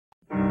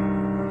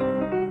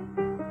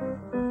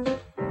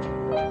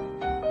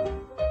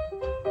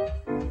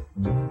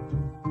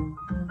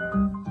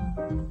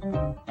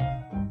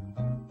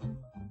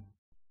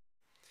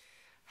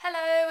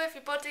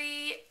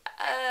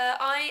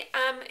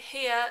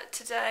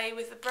today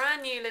with a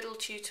brand new little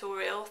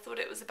tutorial. Thought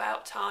it was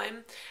about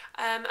time,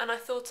 and I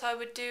thought I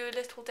would do a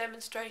little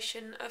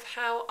demonstration of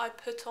how I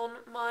put on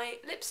my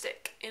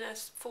lipstick in a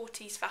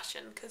 40s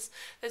fashion, because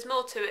there's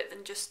more to it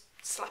than just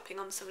slapping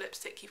on some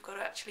lipstick. You've got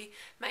to actually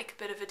make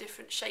a bit of a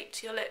different shape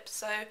to your lips.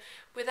 So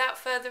without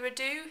further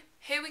ado,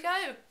 here we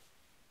go.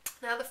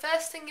 Now the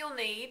first thing you'll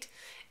need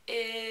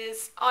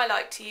is, I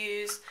like to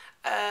use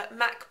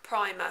MAC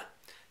primer.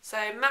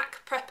 So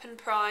MAC Prep and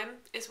Prime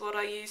is what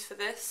I use for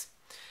this,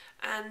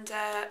 and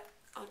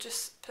I'll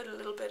just put a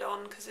little bit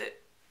on because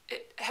it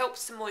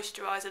helps to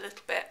moisturise a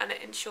little bit, and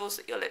it ensures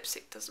that your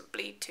lipstick doesn't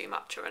bleed too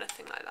much or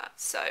anything like that.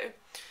 So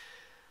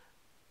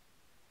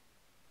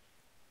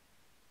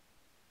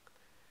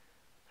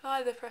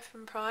apply the Prep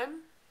and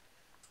Prime,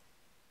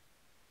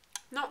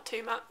 not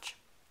too much,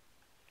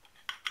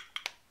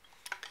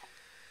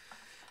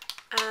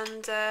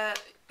 and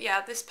yeah,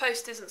 this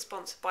post isn't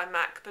sponsored by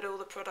MAC, but all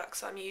the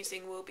products I'm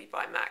using will be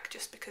by MAC,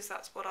 just because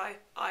that's what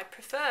I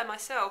prefer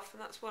myself,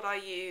 and that's what I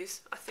use.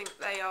 I think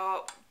they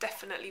are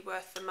definitely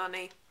worth the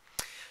money.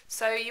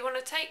 So you want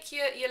to take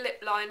your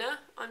lip liner.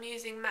 I'm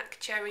using MAC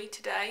Cherry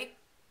today,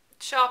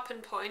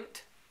 sharpen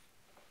point,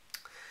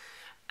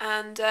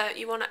 and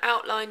you want to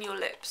outline your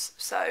lips.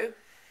 So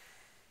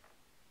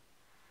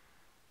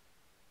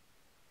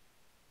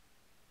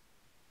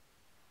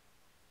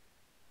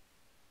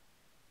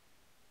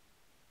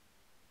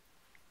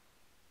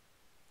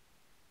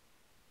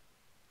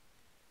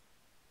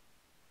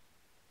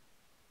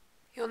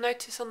you'll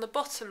notice on the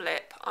bottom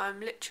lip I'm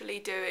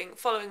literally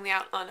following the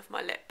outline of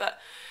my lip, but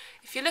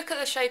if you look at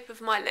the shape of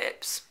my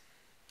lips,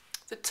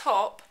 the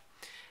top,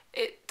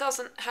 it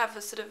doesn't have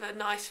a sort of a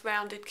nice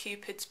rounded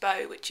cupid's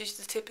bow, which is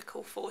the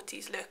typical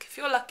 40s look. If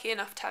you're lucky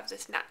enough to have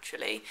this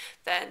naturally,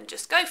 then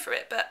just go for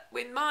it. But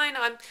with mine,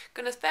 I'm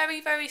going to very,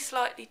 very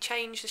slightly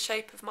change the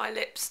shape of my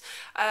lips.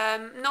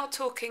 Not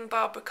talking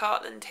Barbara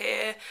Cartland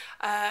here,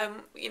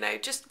 you know,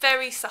 just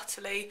very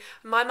subtly.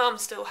 My mum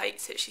still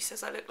hates it. She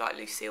says I look like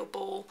Lucille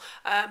Ball,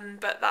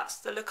 but that's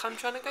the look I'm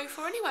trying to go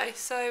for anyway.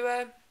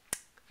 So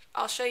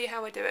I'll show you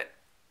how I do it.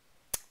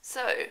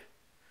 So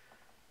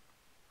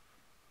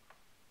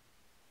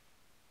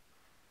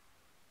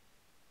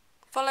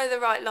follow the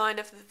right line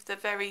of the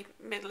very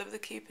middle of the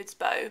cupid's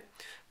bow,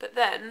 but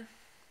then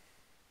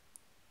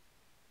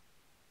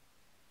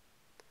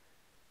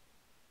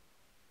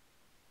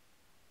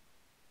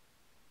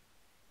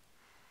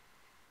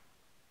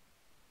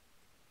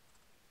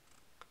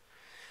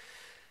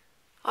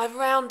I've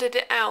rounded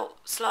it out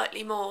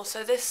slightly more,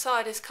 so this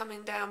side is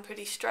coming down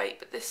pretty straight,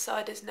 but this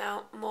side is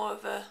now more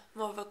of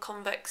a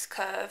convex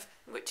curve,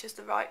 which is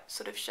the right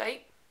sort of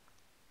shape.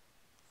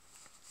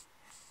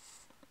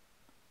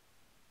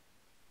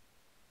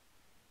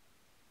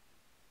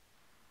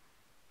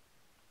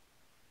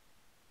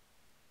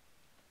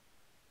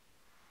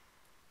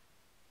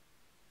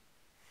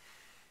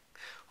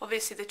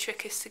 Obviously the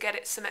trick is to get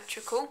it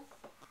symmetrical.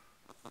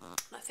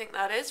 I think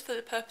that is for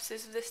the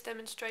purposes of this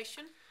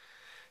demonstration.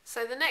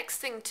 So the next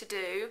thing to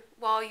do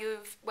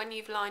when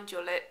you've lined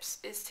your lips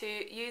is to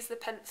use the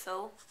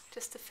pencil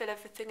just to fill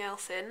everything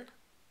else in.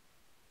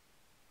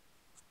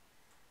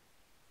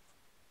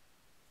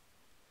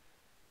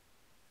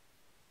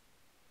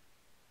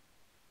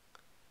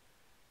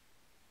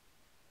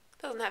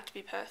 Doesn't have to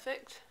be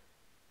perfect.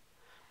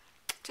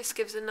 Just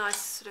gives a nice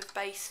sort of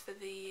base for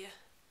the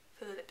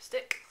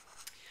lipstick.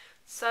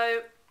 So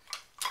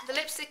the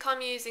lipstick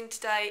I'm using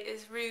today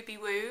is Ruby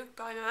Woo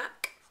by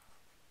MAC,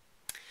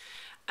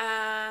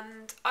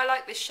 and I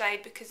like this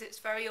shade because it's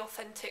very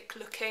authentic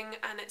looking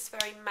and it's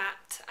very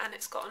matte and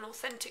it's got an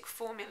authentic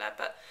formula,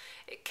 but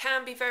it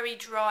can be very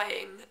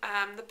drying.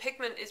 The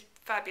pigment is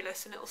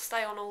fabulous and it'll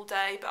stay on all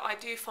day, but I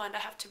do find I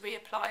have to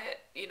reapply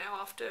it, you know,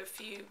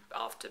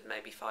 after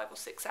maybe 5 or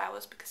 6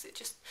 hours, because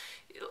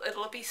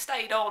it'll be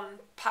stayed on,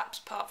 perhaps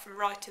apart from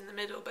right in the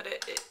middle, but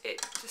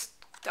it just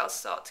does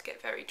start to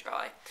get very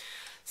dry.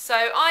 So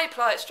I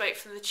apply it straight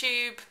from the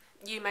tube.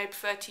 You may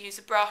prefer to use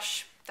a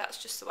brush. That's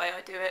just the way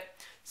I do it.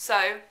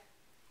 So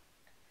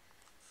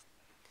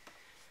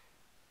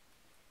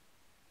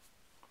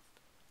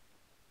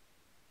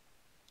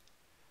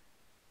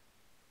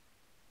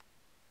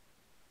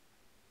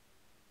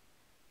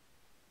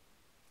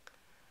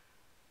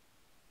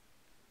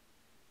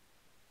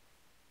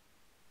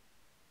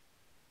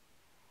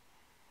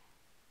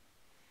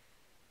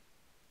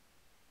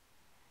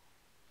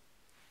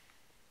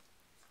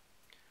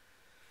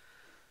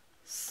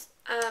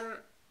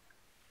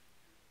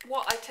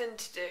what I tend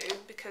to do,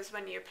 because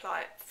when you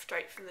apply it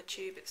straight from the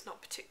tube it's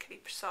not particularly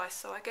precise,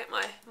 so I get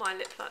my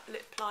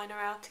lip liner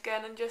out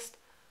again and just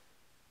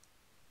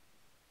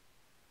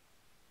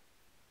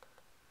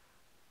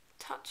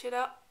touch it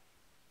up.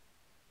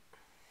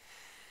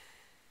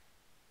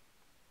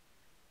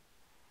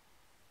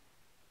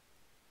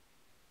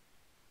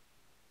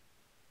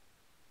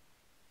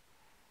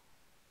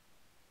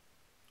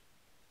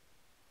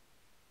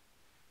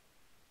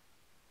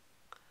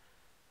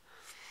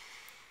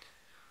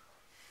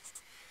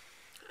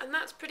 And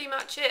that's pretty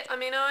much it. I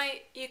mean,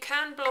 you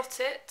can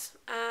blot it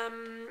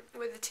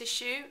with a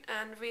tissue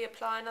and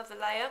reapply another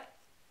layer.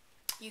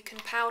 You can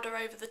powder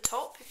over the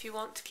top if you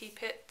want to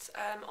keep it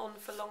on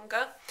for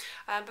longer,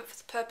 but for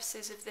the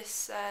purposes of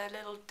this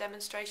little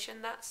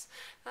demonstration, that's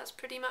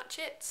pretty much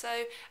it.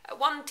 So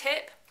one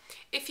tip: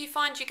 if you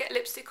find you get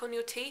lipstick on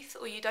your teeth,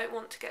 or you don't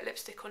want to get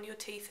lipstick on your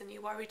teeth and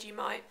you're worried you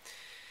might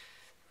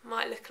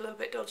look a little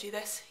bit dodgy,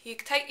 you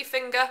can take your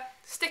finger,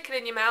 stick it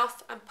in your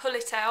mouth and pull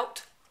it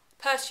out,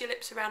 purse your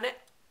lips around it,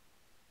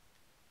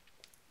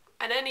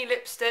 and any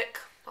lipstick,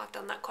 I've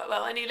done that quite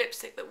well, any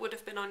lipstick that would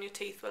have been on your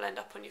teeth will end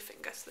up on your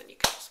finger, so then you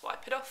can just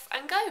wipe it off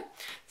and go.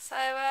 So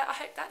I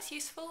hope that's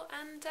useful,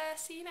 and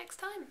see you next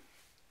time.